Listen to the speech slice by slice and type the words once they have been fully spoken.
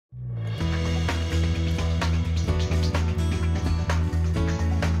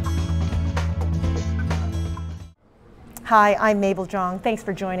Hi, I'm Mabel Jong. Thanks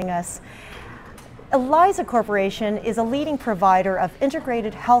for joining us. Eliza Corporation is a leading provider of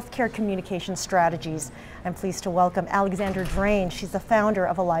integrated healthcare communication strategies. I'm pleased to welcome Alexandra Drane. She's the founder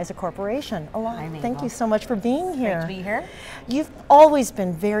of Eliza Corporation. Hi, Mabel. Thank you so much for being here. Great to be here. You've always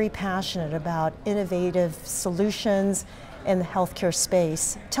been very passionate about innovative solutions in the healthcare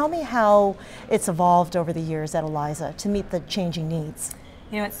space. Tell me how it's evolved over the years at Eliza to meet the changing needs.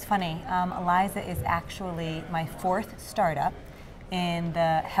 You know, it's funny. Eliza is actually my fourth startup in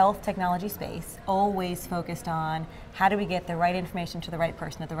the health technology space, always focused on how do we get the right information to the right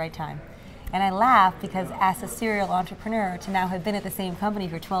person at the right time. And I laugh because as a serial entrepreneur, to now have been at the same company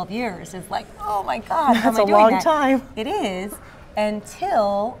for 12 years is like, oh my God, how am I doing that? That's a long time. It is,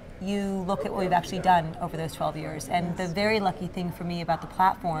 until you look at what we've actually done over those 12 years. And the very lucky thing for me about the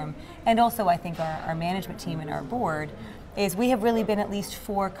platform, and also I think our management team and our board, is we have really been at least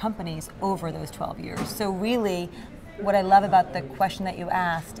 4 companies over those 12 years. So really, what I love about the question that you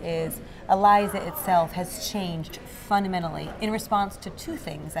asked is Eliza itself has changed fundamentally in response to 2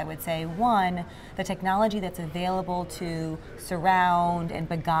 things, I would say. One, the technology that's available to surround and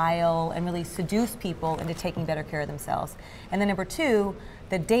beguile and really seduce people into taking better care of themselves. And then number 2,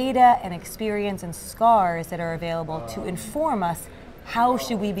 the data and experience and scars that are available to inform us how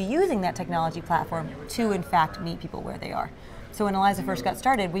should we be using that technology platform to in fact meet people where they are. So when Eliza first got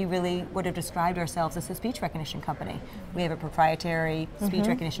started, we really would have described ourselves as a speech recognition company. We have a proprietary speech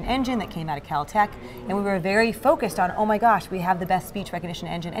recognition engine that came out of Caltech, and we were very focused on, oh my gosh, we have the best speech recognition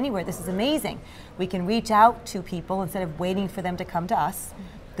engine anywhere. This is amazing. We can reach out to people instead of waiting for them to come to us.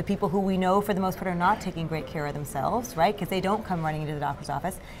 The people who we know for the most part are not taking great care of themselves, right? Because they don't come running into the doctor's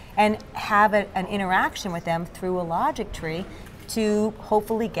office, and have an interaction with them through a logic tree to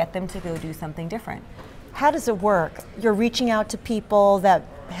hopefully get them to go do something different. How does it work? You're reaching out to people that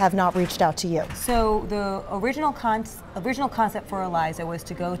have not reached out to you. So the original concept for Eliza was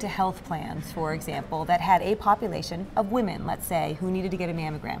to go to health plans, for example, that had a population of women, let's say, who needed to get a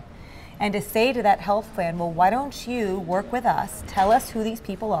mammogram. And to say to that health plan, well, why don't you work with us, tell us who these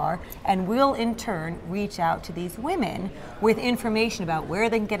people are, and we'll in turn reach out to these women with information about where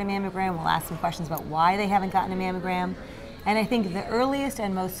they can get a mammogram. We'll ask them questions about why they haven't gotten a mammogram. And I think the earliest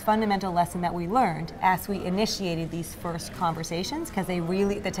and most fundamental lesson that we learned as we initiated these first conversations, because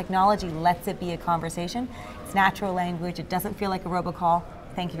the technology lets it be a conversation. It's natural language, it doesn't feel like a robocall.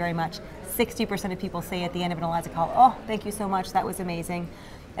 Thank you very much. 60% of people say at the end of an Eliza call, oh, thank you so much, that was amazing.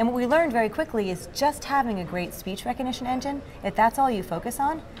 And what we learned very quickly is just having a great speech recognition engine, if that's all you focus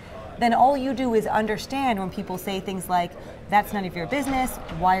on, then all you do is understand when people say things like, that's none of your business,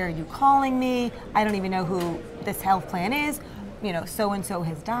 why are you calling me, I don't even know who this health plan is, you know, so-and-so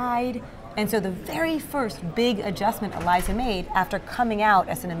has died. And so the very first big adjustment Eliza made after coming out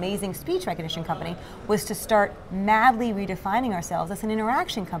as an amazing speech recognition company was to start madly redefining ourselves as an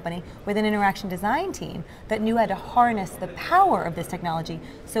interaction company with an interaction design team that knew how to harness the power of this technology.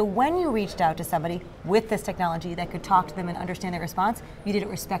 So when you reached out to somebody with this technology that could talk to them and understand their response, you did it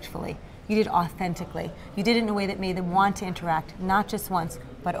respectfully. You did it authentically. You did it in a way that made them want to interact, not just once,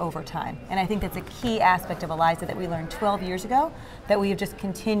 but over time. And I think that's a key aspect of Eliza that we learned 12 years ago that we have just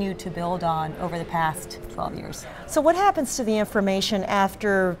continued to build on over the past 12 years. So what happens to the information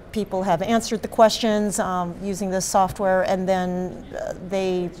after people have answered the questions using this software, and then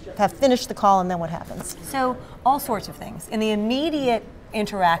they have finished the call, and then what happens? So all sorts of things. In the immediate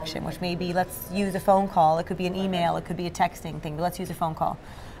interaction, which may be, let's use a phone call, it could be an email, it could be a texting thing, but let's use a phone call.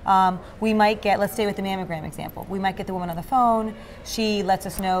 We might get, let's stay with the mammogram example, we might get the woman on the phone, she lets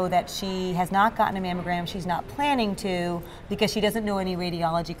us know that she has not gotten a mammogram, she's not planning to, because she doesn't know any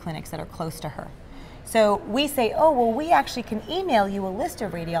radiology clinics that are close to her. So we say, oh, well, we actually can email you a list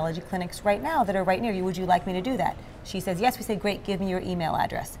of radiology clinics right now that are right near you, would you like me to do that? She says, yes. We say, great, give me your email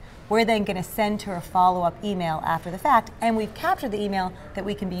address. We're then going to send her a follow-up email after the fact, and we've captured the email that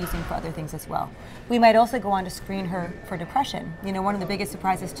we can be using for other things as well. We might also go on to screen her for depression. You know, one of the biggest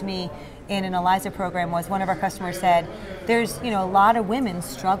surprises to me in an Eliza program was one of our customers said, there's, you know, a lot of women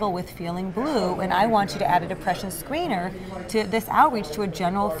struggle with feeling blue, and I want you to add a depression screener to this outreach to a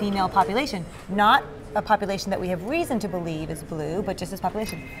general female population, not a population that we have reason to believe is blue, but just this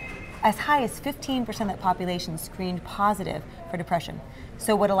population. As high as 15% of that population screened positive for depression.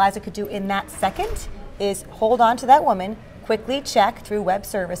 So what Eliza could do in that second is hold on to that woman, quickly check through web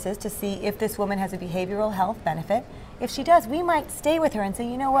services to see if this woman has a behavioral health benefit. If she does, we might stay with her and say,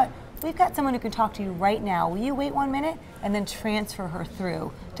 you know what, we've got someone who can talk to you right now. Will you wait 1 minute? And then transfer her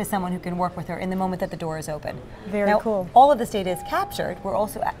through to someone who can work with her in the moment that the door is open. Very cool. All of this data is captured. We're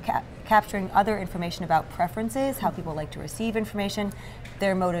also capturing other information about preferences, how people like to receive information,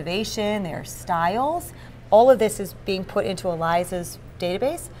 their motivation, their styles. all of this is being put into Eliza's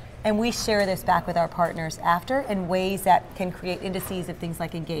database, and we share this back with our partners after in ways that can create indices of things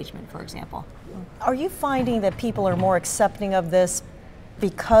like engagement, for example. Are you finding that people are more accepting of this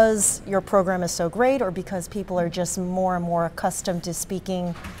because your program is so great, or because people are just more and more accustomed to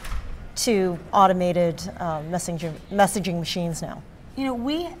speaking to automated messaging machines now? You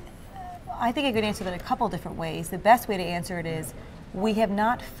know, I think I could answer that a couple different ways. The best way to answer it is we have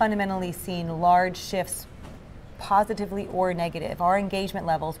not fundamentally seen large shifts, positively or negative. Our engagement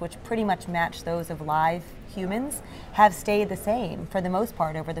levels, which pretty much match those of live humans, have stayed the same for the most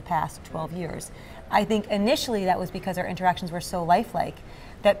part over the past 12 years. I think initially that was because our interactions were so lifelike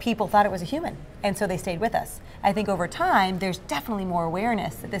that people thought it was a human, and so they stayed with us. I think over time, there's definitely more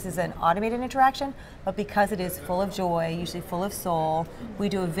awareness that this is an automated interaction, but because it is full of joy, usually full of soul, we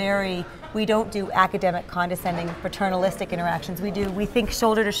don't do academic, condescending, paternalistic interactions. We think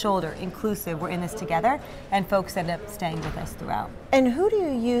shoulder to shoulder, inclusive, we're in this together, and folks end up staying with us throughout. And who do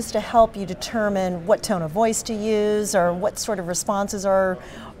you use to help you determine what tone of voice to use, or what sort of responses are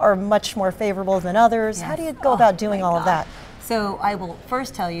much more favorable than others? Yes. How do you go about doing all of that? So I will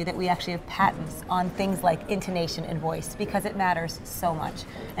first tell you that we actually have patents on things like intonation and voice because it matters so much.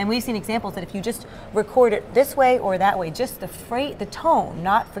 And we've seen examples that if you just record it this way or that way, just the tone,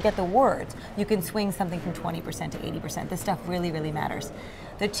 not forget the words, you can swing something from 20% to 80%. This stuff really, really matters.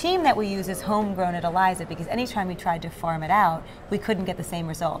 The team that we use is homegrown at Eliza because anytime we tried to farm it out, we couldn't get the same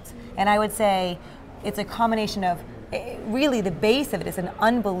results. And I would say it's a combination of really the base of it is an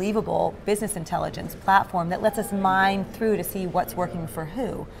unbelievable business intelligence platform that lets us mine through to see what's working for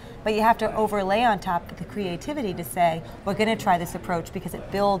who. But you have to overlay on top the creativity to say, we're going to try this approach because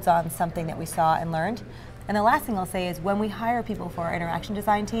it builds on something that we saw and learned. And the last thing I'll say is when we hire people for our interaction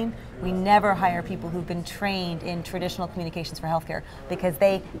design team, we never hire people who've been trained in traditional communications for healthcare because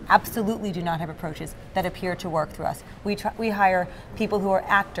they absolutely do not have approaches that appear to work through us. We hire people who are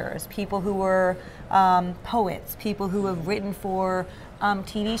actors, people who are poets, people who have written for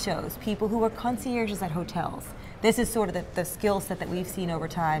TV shows, people who are concierges at hotels. This is sort of the skill set that we've seen over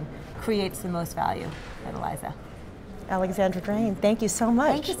time creates the most value at Eliza. Alexandra Drane, thank you so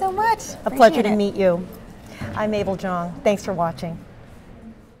much. Thank you so much. A pleasure to meet you. I'm Mabel Jong. Thanks for watching.